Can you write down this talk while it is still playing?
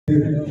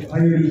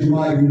Hayırlı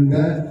Cuma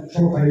gününde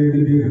çok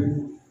hayırlı bir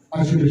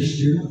açılış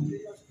için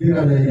bir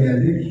araya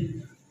geldik.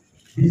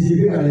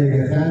 Bizi bir araya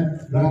getiren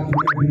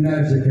Rabbime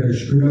binlerce kere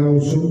şükürler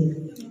olsun.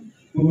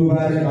 Bu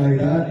mübarek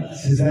ayda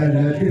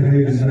sizlerle bir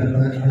hayır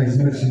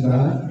hizmet için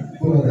daha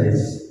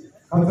buradayız.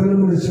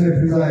 Katılımınız için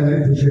hepinize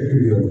ayrıca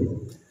teşekkür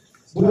ediyorum.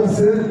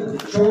 Burası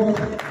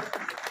çok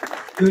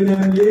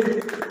önemli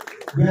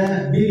ve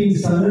bir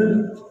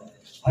insanın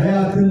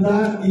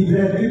hayatında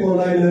ibretlik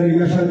olayları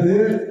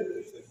yaşadığı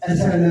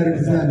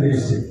eserlerimizden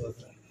birisi.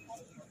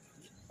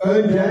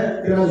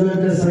 Biraz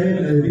önce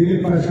Sayın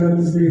Birlik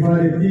Başkanımızın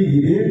ifade ettiği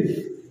gibi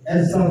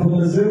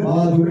esnafımızı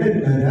mağdur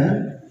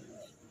etmeden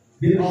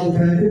bir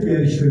alternatif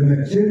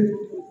geliştirmek için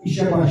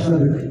işe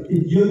başladık.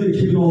 Yıl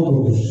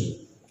 2019.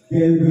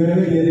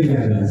 Göreve gelir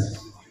gelmez.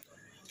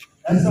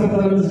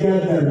 Esnaflarımız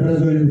geldiler,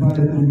 biraz önce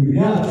ifade ettiğim gibi.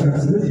 Ne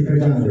yapacaksınız?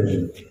 Yıkacağım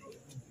dedim.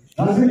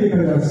 Nasıl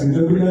yıkacaksınız?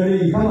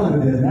 Öbürleri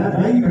yıkamadı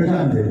dediler. Ben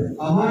yıkacağım dedim.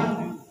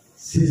 Ama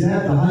size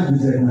daha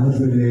güzelini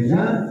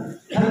hazırlayacağım.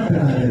 Hep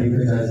beraber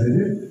yıkacağız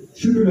dedim.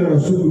 Şükürler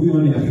olsun bugün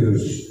onu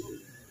yapıyoruz.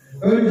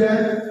 Önce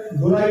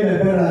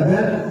burayla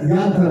beraber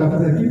yan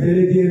taraftaki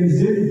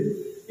belediyemizin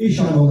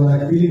İşhan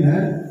olarak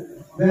bilinen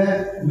ve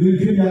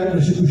mülkün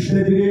yaklaşık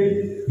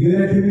 1/3,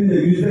 yönetimin de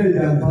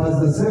 %1'den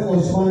fazlası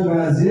Osman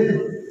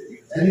Gazi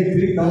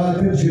Elektrik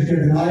Dağıtım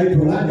Şirketi'ne ait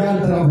olan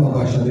yan tarafla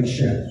başladık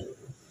işe.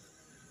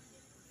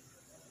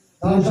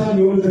 Tavşan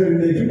yolu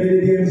üzerindeki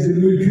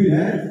belediyemizin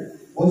mülküyle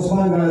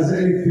Osman Gazi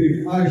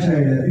Elektrik Ayşe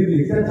ile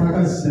birlikte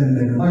takas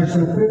sistemlerini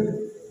başlattık.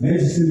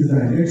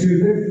 Meclisimizden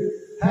geçirdik.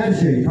 Her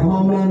şey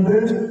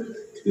tamamlandı.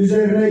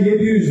 Üzerine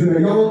 700 lira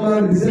ya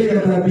onlar bize ya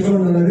da biz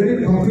onlara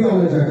verip kapıyı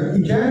alacak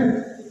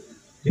iken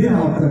bir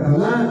hafta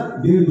kala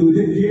bir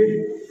duyduk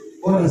ki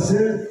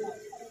orası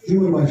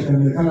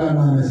Cumhurbaşkanlığı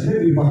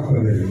kararnamesiyle bir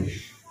vakfa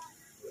verilmiş.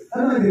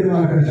 Hemen dedim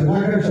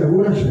arkadaşlar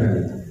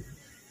uğraşmayalım.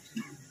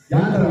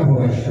 Yan tarafa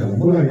başlayalım.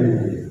 Burayla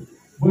ilgili.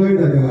 Burayı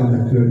da devam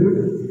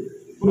ettirdik.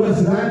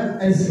 Burası da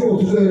eski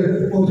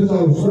 30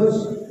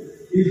 Ağustos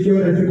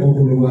İlköğretim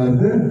Okulu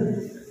vardı.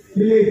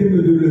 Milli Eğitim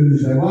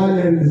Müdürlüğümüzle,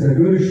 valilerimizle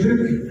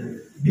görüştük.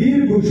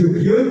 1,5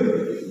 yıl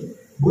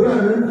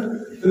buranın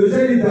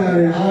özel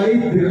idareye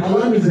ait bir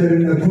alan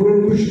üzerinde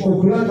kurulmuş,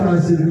 okula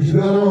tahsis edilmiş bir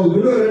alan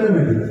olduğunu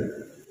öğrenemedik.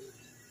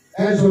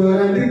 En son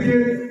öğrendik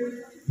ki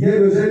yer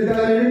özel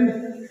idarenin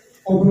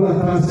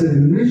okula tahsis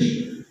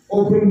edilmiş,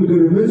 okul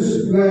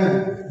müdürümüz ve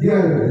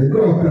diğer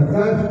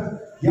bürokratlar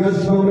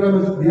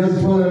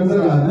yazışmalarımıza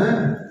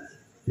rağmen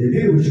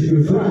 1,5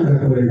 yıl sonra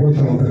ancak orayı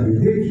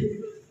boşaltabildik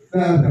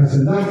ve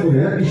arkasından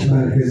buraya iş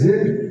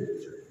merkezi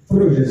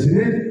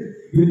projesini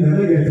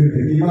gündeme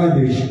getirdik.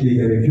 İmar değişikliği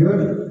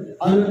gerekiyor.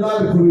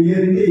 Anıtlar Kurulu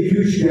yerinde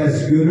 2-3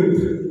 kez görüp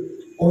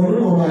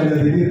onun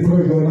onayladığı bir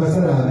proje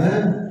olmasına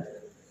rağmen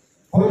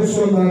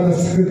komisyonlarda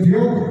sıkıntı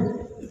yok.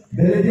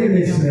 Belediye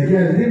meclisine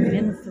geldim.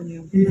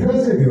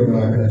 İtiraz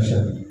ediyorlar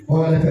arkadaşlar.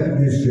 Muhalefet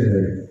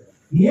meclisleri.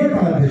 Niye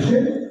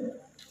kardeşim?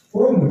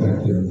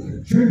 Olmayacak diyorlar.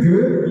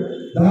 Çünkü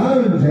daha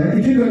önce,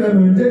 2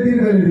 dönem önce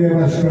bir belediye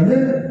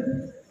başkanı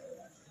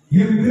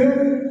yıktı,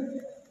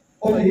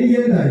 olayı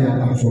yeniden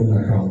yapmak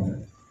zorunda kaldı.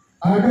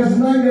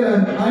 Arkasından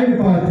gelen aynı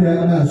partiye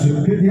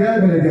mensup bir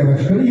diğer belediye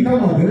başkanı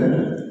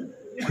yıkamadı.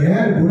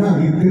 Eğer buna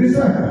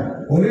yıktırırsak,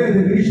 oraya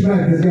da bir iş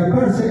merkezi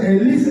yaparsa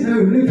 50 sene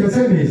önünü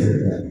kesemeyiz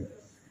dediler.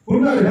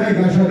 Bunları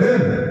ben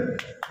yaşadım.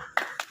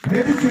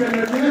 Meclis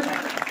üyelerine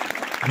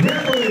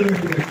ne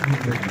koyuyorsunuz?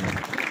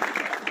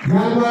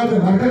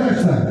 Yalvardım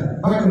arkadaşlar,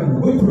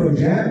 bakın bu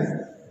proje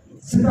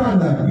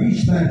standart bir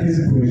iş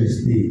merkezi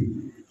projesi değil.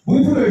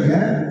 Bu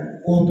proje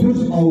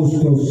 30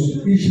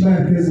 Ağustos İş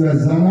Merkezi ve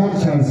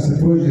Zanaat Çarşısı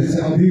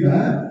projesi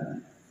adıyla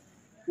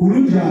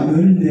Ulucağ'ın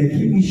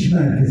önündeki iş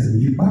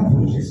merkezini yıkma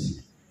projesi.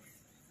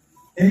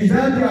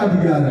 Ecdat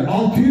yadigarı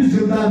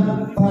 600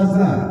 yıldan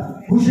fazla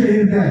bu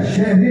şehirde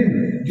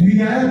şehrin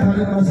dünyaya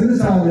tanıtmasını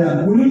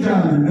sağlayan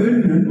Ulucağ'ın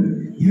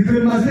önünün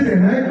yıkılması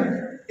demek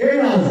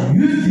en az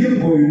 100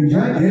 yıl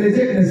boyunca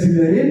gelecek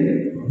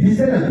nesillerin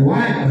bizlere dua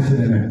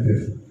etmesi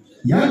demektir.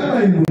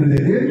 Yapmayın bunu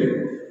dedi.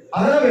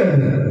 Ara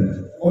verdiler.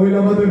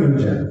 Oylamadan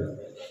önce.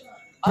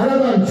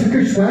 Aradan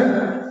çıkışta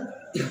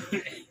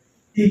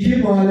 2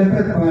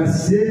 muhalefet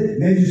partisi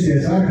meclis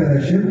üyesi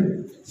arkadaşım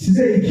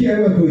size 2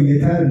 evet oyu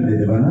yeter mi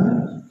dedi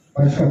bana.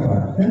 Başka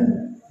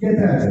partiden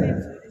yeter dedi.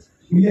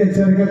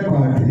 Milliyetçi Hareket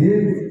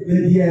Partili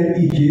ve diğer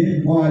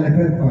 2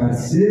 muhalefet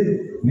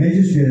partisi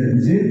meclis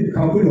üyelerimizin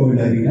kabul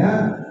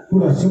oylarıyla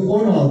burası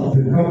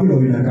 16 kabul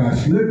oyuna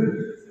karşılık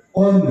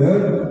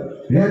 14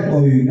 red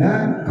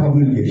oyuyla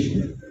kabul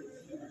geçti.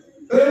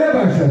 Öyle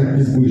başladık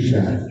biz bu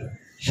işe.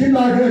 Şimdi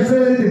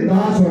arkadaşlar dedim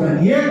daha sonra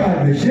niye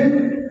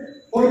kardeşim?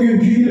 O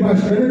günkü il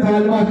başkanı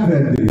talimat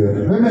verdi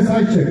diyor ve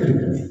mesaj çektik.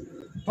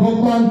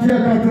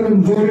 Toplantıya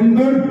katılım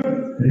zorundur,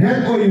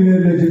 red oyu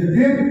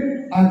verilecektir.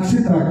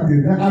 Aksi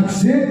takdirde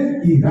aksi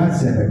ihraç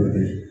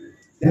sebebidir.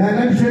 Değerli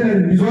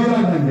hemşehrilerim biz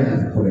oralardan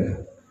geldik buraya.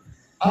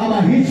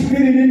 Ama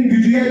hiçbirinin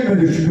gücü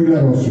yetmedi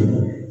şükürler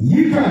olsun.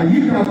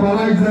 Yıka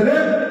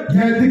barajları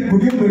geldik,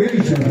 bugün buraya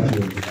işe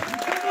başlıyoruz.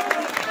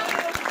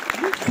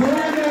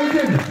 Sonra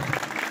geldim.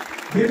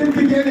 Dedim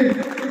ki gelin,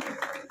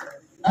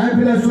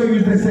 enflasyon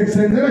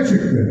 %80'lere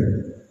çıktı.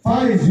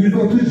 Faiz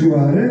 %30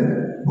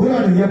 civarı.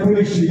 Buranın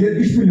yapılışı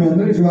 70 milyon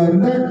lira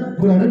civarında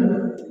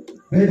buranın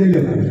bedeli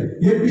var.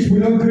 70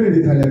 milyon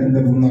kredi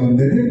talebinde bulunalım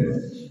dedim.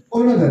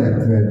 Ona da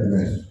ret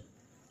verdiler.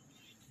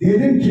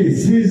 Dedim ki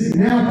siz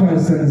ne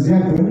yaparsanız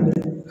yapın,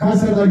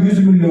 kasada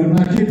 100 milyon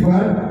nakit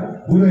var,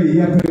 burayı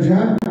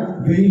yapacağım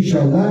ve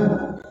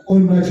inşallah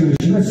onun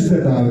açılışına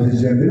size davet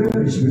edeceğim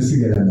dedim. Hiçbirisi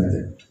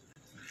gelemedi.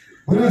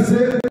 Burası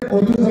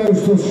 30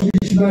 Ağustos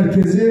İş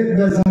Merkezi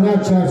ve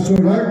Zanaat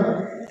Çarşısı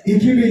olarak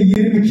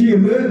 2022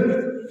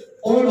 yılı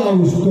 10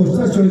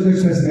 Ağustos'ta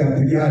sözleşmesini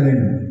yaptık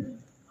ihalenin.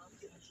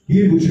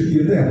 1,5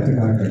 yılda yaptık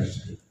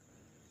arkadaşlar.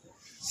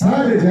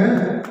 Sadece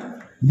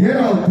yer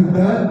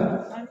altında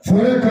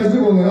fore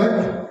kazık olarak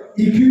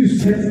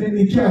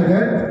 282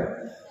 adet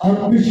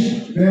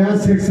 60 veya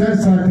 80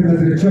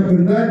 santimetre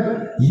çapında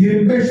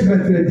 25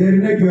 metre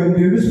derine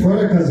gömdüğümüz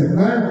fore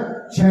kazıklar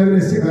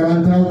çevresi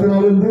garanti altına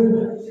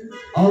alındı.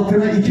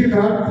 Altına 2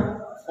 kat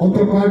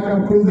otopark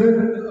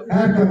yapıldı.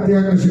 Her katta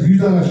yaklaşık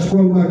 100 araçlık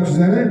olmak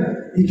üzere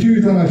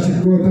 200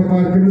 araçlık bir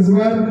otoparkımız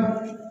var.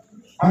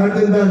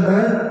 Ardından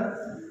da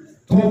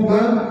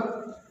toplam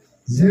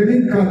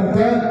zemin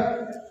katta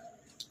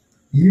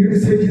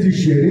 28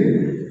 iş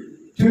yeri,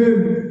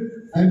 tüm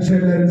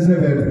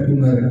hemşerilerimize verdik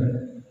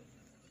bunları.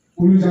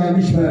 Ulucağın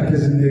İş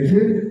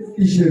Merkezi'ndeki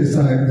iş yeri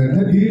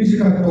sahiplerine. Birinci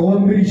katta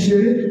 11 iş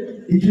yeri,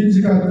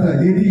 ikinci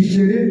katta 7 iş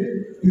yeri,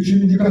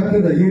 üçüncü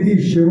katta da 7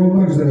 iş yeri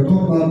olmak üzere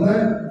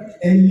toplamda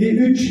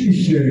 53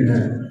 iş yerine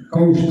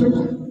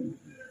kavuştuk.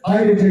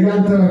 Ayrıca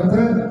yan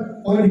tarafta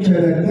 12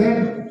 adette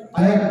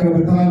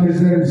ayakkabı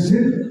tamircilerimiz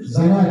için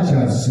zanaat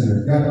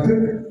çarşısını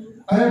yaptık.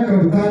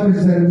 Ayakkabı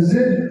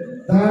tamircilerimizi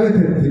davet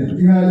ettik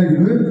ihale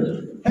günü.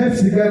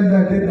 Hepsi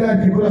geldiler,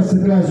 dediler ki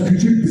burası biraz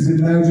küçük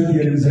bizim mevcut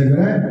yerimize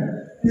göre.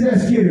 Biz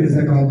eski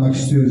yerimizde kalmak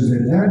istiyoruz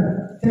dediler.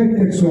 Tek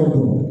tek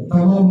sordum.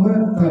 Tamam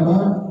mı?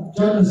 Tamam.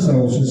 Canınız sağ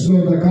olsun. Siz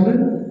orada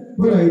kalın.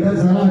 Burayı da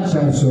zanaat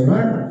çarşısı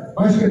olarak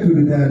başka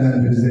türlü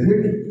değerlendiririz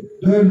dedik.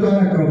 4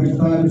 ayakkabı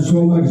tamircisi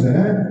olmak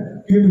üzere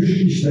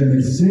gümüş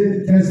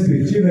işlemecisi,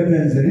 tespihçi ve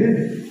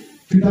benzeri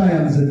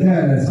Kütahya'mızın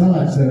değerli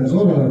sanatçılarımızı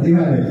oralarda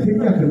ihale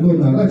ettik. Yakında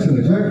onlar da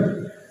açılacak.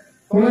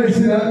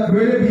 Dolayısıyla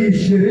böyle bir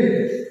iş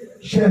yeri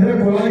şehre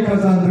kolay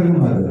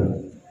kazandırılmadı.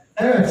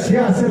 Evet,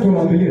 siyaset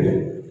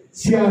olabilir.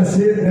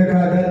 Siyasi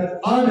rekabet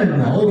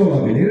amenna o da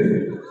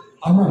olabilir.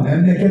 Ama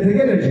memlekete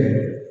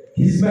gelecek.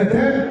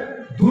 Hizmete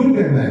dur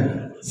demek.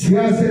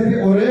 Siyaseti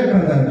oraya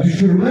kadar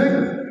düşürmek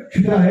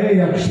Kütahya'ya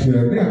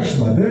yakışmıyor.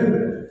 Yakışmadı.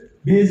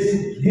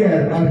 Biz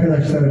diğer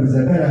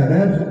arkadaşlarımızla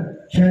beraber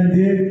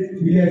kendi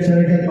Milliyetçi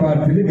Hareket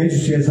Partili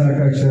meclis üyesi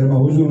arkadaşlarıma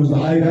huzurunuzda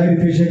ayrı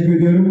ayrı teşekkür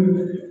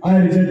ediyorum.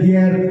 Ayrıca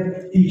diğer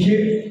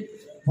 2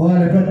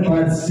 muhalefet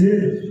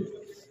partisi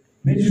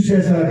meclis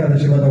üyesi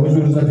arkadaşıma da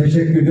huzurunuzda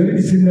teşekkür ediyorum.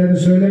 İsimlerini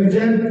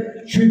söylemeyeceğim.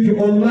 Çünkü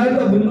onlar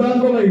da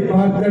bundan dolayı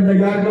partilerinde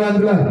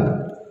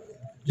yargılandılar.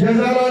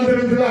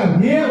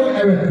 Cezalandırıldılar. Niye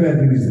o evet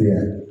verdiniz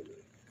diye.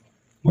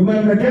 Bu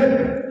memleket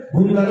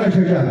bunları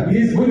aşacak.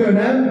 Biz bu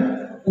dönem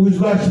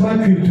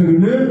uzlaşma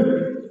kültürünü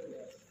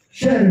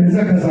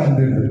şehrimize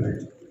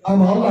kazandırdık.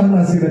 Ama Allah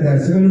nasip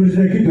ederse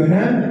önümüzdeki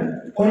dönem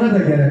ona da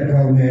gerek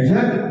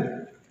kalmayacak.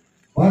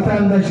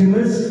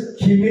 Vatandaşımız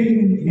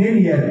kimin ne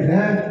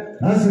niyetle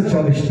nasıl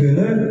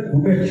çalıştığını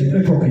bu 5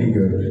 yılda çok iyi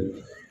gördü.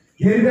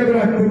 Geride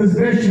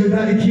bıraktığımız 5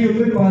 yılda 2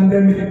 yıllık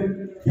pandemi,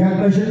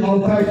 yaklaşık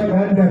 6 ay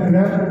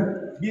deprem,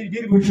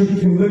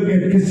 1,5 yıllık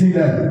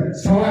etkisiyle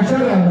savaşa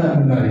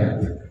rağmen bunları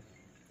yaptık.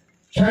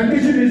 Kendi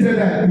içimizde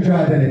de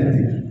mücadele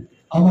ettik.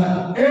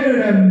 Ama en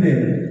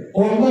önemli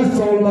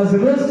olmazsa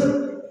olmazımız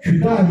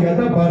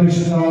Kütahya'da barış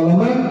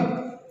sağlamak,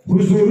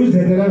 huzuru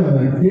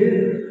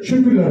zedelememekti.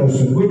 Şükürler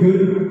olsun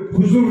bugün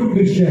huzurlu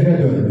bir şehre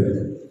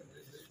döndü.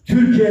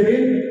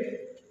 Türkiye'nin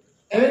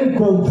en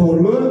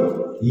konforlu,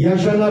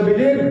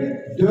 yaşanabilir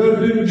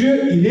 4.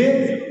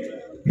 ili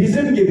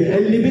bizim gibi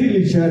 51 il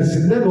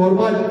içerisinde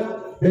normal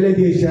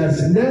belediye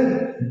içerisinde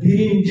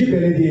 1.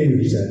 belediye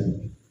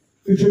yükseldi.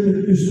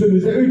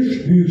 Üstümüzde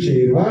 3 büyük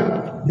şehir var.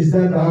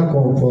 Bizden daha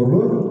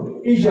konforlu.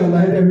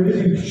 İnşallah hedefimiz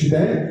ilk 3'ü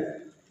de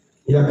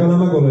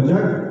yakalamak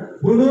olacak.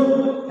 Bunu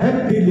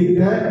hep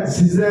birlikte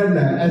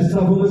sizlerle,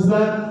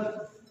 esnafımızla,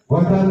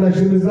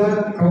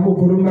 vatandaşımızla, kamu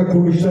kurum ve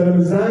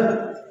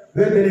kuruluşlarımızla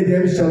ve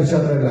belediyemiz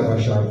çalışanlarıyla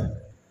başardık.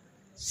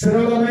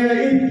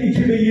 Sıralamaya ilk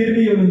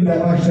 2020 yılında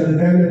başladı.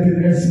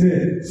 Devletin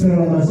resmi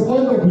sıralaması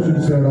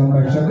 19. sıradan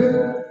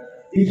başladı.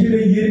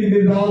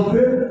 2021'de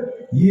 6,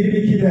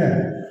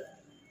 22'de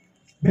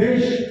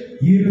 5,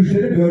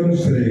 23'te de 4.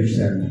 sıraya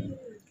yükseldi.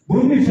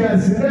 Bunun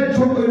içerisinde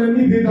çok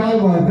önemli bir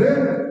dal vardı.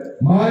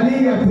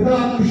 Mali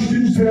yapıda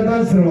 63.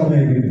 sıradan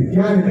sıralamaya girdik.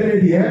 Yani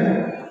belediye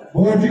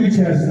borcu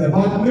içerisinde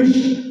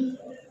batmış,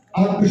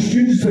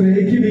 63. sıraya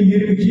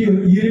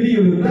 2020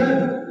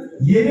 yılında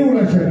yeni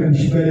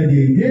ulaşabilmiş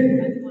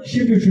belediyeydi.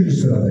 Şimdi 3.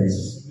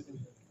 sıradayız.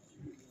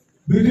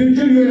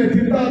 Bütüncül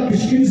yönetimde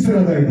 62.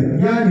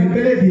 sıradaydık. Yani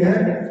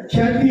belediye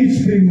kendi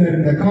iç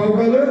birimlerinde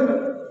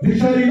kavgalı,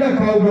 dışarıyla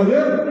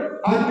kavgalı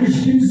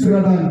 62.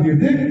 sıradan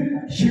girdik.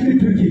 şimdi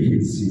Türkiye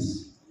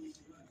ikincisiyiz.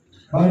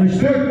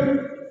 Barıştık,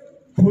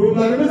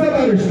 kurumlarımızla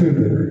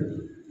barıştırdık.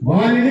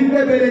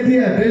 Valilikle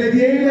belediye,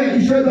 belediyeyle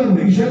iş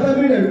adamı, iş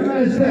adamıyla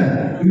üniversite,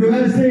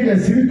 üniversiteyle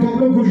sivil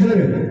toplum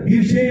kuruluşları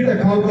bir şehirde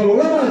kavgalı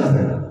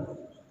olamazdı.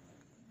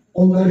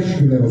 Onları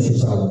şükürler olsun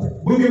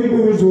sağladık. Bugün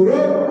bu huzuru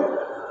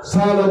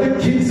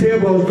sağladık,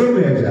 kimseye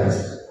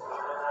bozdurmayacağız.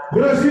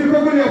 Burası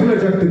ilkokul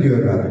yapılacaktı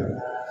diyorlar.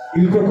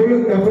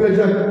 İlkokul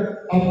yapılacak.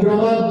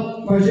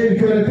 Abdurrahman Paşa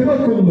İlköğretim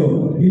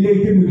Okulu'nu Milli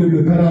Eğitim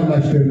Müdürlüğü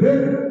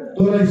kararlaştırdı.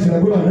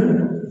 Dolayısıyla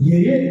buranın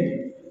yeri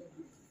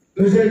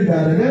özel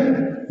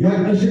idareden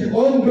yaklaşık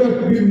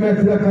 14.000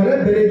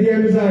 metrekare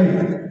belediyemize ait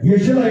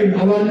Yeşilay'ın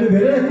alanını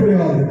vererek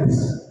buraya aldık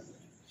biz.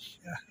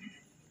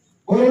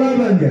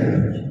 Oralardan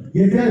geldik.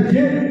 Yeter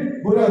ki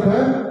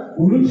burada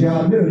Ulu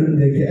Cami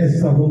önündeki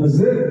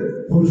esnafımızı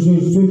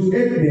kusursuz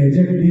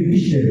etmeyecek bir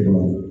iş yeri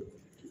bulalım.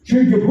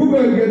 Çünkü bu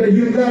bölgede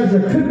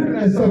yıllarca 40 bin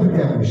esnaflık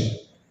yapmış.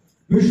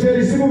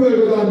 Müşterisi bu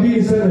bölgede olan bir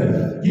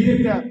insanı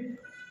gidip de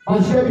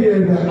başka bir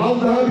yerde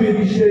al daha büyük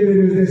iş yeri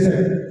veriyoruz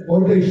dese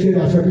orada iş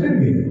yeri açabilir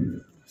miydi?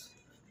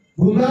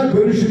 Bunlar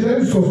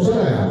dönüşümlerin sosyal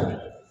ayağı.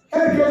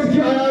 Herkes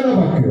iki ayağına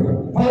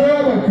bakıyor.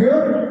 Paraya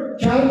bakıyor.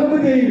 Kârlı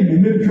mı değil mi?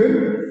 Mümkün.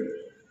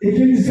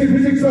 İkincisi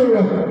fiziksel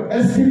olarak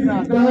eski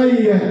daha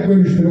iyiye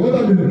dönüştürüyor. O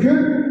da mümkün.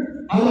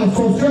 Ama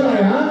sosyal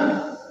ayağı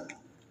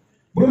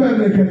bu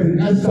memleketin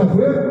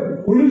esnafı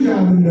Ulu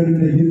Cami'nin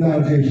önünde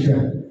yıllarca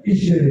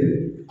iş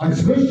yeri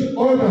açmış.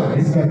 Orada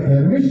hizmet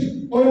vermiş.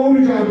 Onu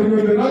Ulu Cami'nin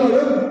önünden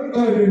alalım.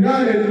 Örneğin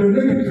Lale'nin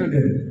önüne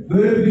götürelim.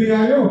 Böyle bir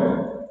dünya yok.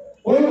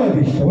 Olmadı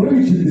işte.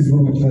 Onun için biz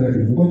bunu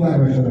başarabildik. Bunlar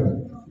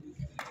başaramadık.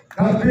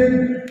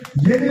 Rabbim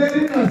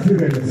yenilerini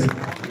nasip eylesin.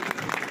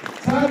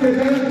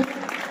 Sadece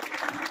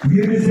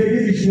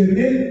 28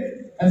 işlerini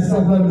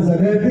esnaflarımıza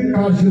verdik.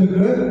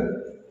 Karşılıklı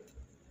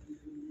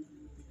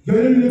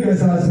gönüllülük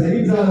esasına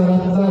imzalar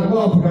attılar.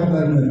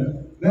 Muvaffakatlarını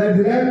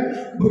verdiler.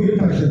 Bugün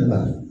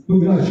taşıdılar.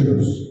 Bugün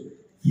açıyoruz.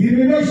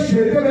 25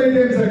 şehirde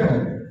belediyemize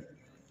kaldı.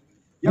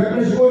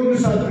 Yaklaşık 10'unu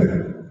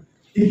sattık.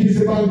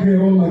 İkisi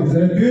bankaya olmak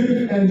üzere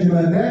dün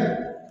encümende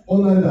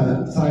onları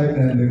da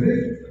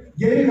sahiplendirdik.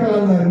 Geri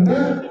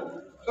kalanlarında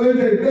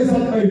öncelikle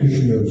satmayı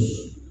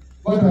düşünüyoruz.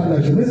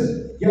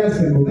 Vatandaşımız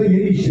gelsin burada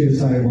yeni iş yeri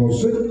sahibi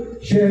olsun.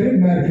 Şehrin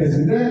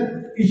merkezinde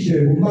iş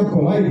yeri bulmak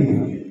kolay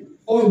değil.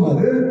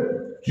 Olmadı,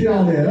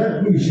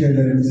 kiralayarak bu iş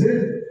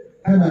yerlerimizi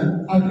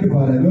hemen aktif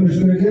hale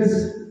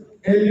dönüştüreceğiz.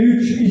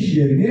 53 iş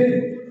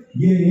yerini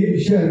yeni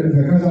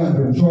şehrimize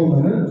kazandırmış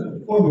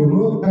olmanın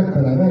onurunu hep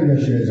beraber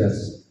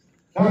yaşayacağız.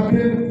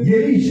 Rabbim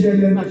yeni iş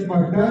yerlerini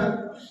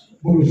açmakta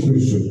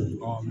buluştursun.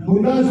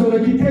 Bundan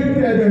sonraki tek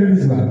bir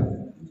hedefimiz var.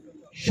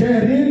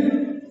 Şehrin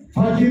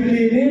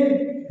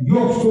fakirliğini,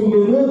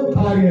 yoksulluğunu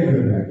tarihe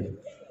görmek.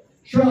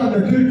 Şu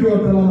anda Türkiye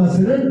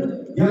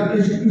ortalamasının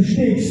yaklaşık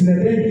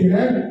 2'ne denk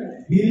gelen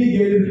milli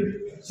gelir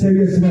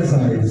seviyesine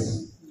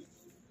sahibiz.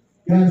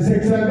 Yani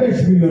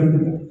 85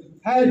 milyonun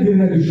her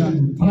birine düşen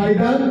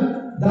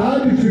paydan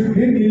daha düşük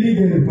bir milli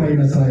gelir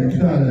payına sahip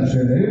Kütahya'dan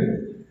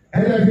söylerim.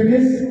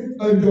 Hedefimiz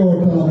önce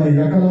ortalamayı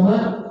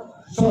yakalamak,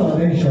 sonra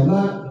da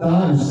inşallah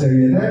daha üst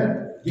seviyede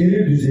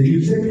gelir düzeyi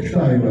yüksek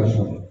Kütahya'ya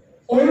ulaşmak.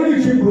 Onun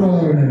için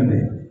buralar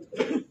önemli.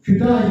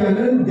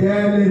 Kütahya'nın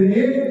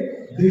değerlerini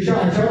dışa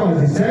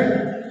açamaz isek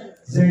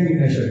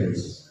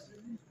zenginleşemeyiz.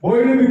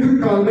 Boynu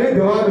bükük kalmaya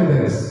devam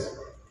ederiz.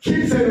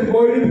 Kimsenin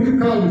boynu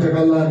bükük kalmayacak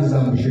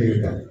Allah'ınızdan bu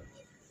şehirde.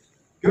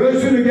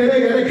 Göğsünü gere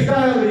gere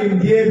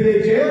Kütahyalıyım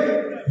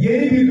diyebileceği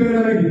yeni bir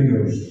döneme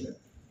gidiyoruz.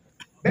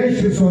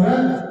 5 yıl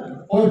sonra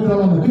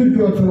ortalama,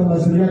 Türkiye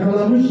ortalamasını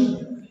yakalamış,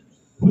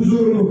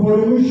 huzurunu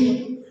korumuş,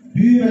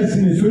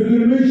 büyümesini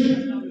sürdürmüş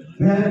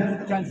ve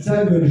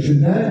kentsel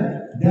dönüşümde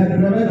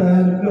depreme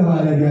dayanıklı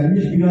hale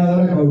gelmiş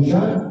binalara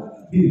kavuşan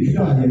bir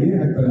Kütahya'yı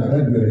hep beraber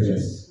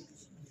göreceğiz.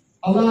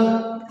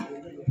 Allah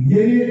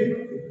yeni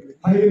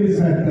hayırlı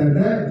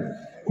hizmetlerde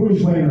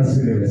buluşmayı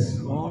nasip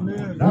eylesin.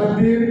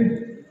 Rabbim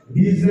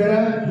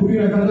bizlere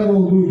bugüne kadar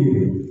olduğu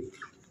gibi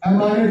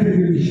emanet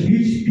edilmiş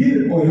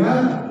hiçbir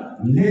oya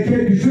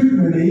leke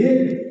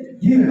düşürmemeyi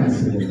yine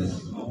nasip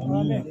eylesin.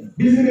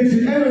 Bizim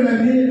için en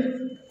önemli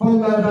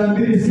konulardan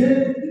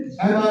birisi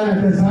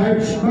emanete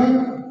sahip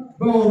çıkmak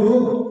ve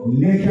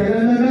onu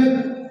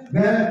lekelememek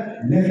ve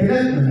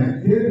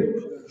lekeletmemektir.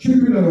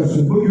 Şükürler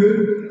olsun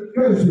bugün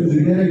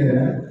göğsümüzü gere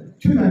gere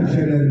tüm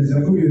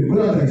hemşehrilerimize bugün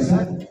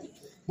buradaysak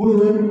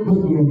bunun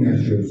mutluluğunu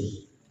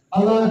yaşıyoruz.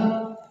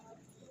 Allah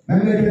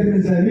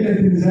memleketimize,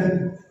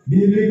 milletimize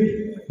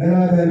birlik,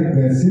 beraberlik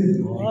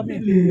versin.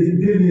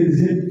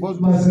 Birliğimizi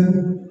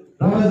bozmasın.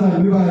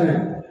 Ramazan mübarek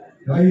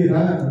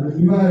ayında,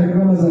 mübarek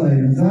Ramazan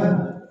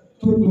ayımıza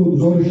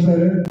tuttuğumuz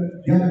oruçları,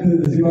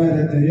 yaptığımız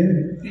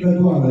ibadetleri ve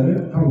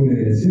duaları kabul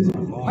eylesin.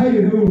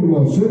 Hayırlı uğurlu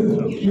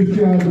olsun.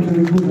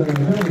 İhtiyarlılığını burada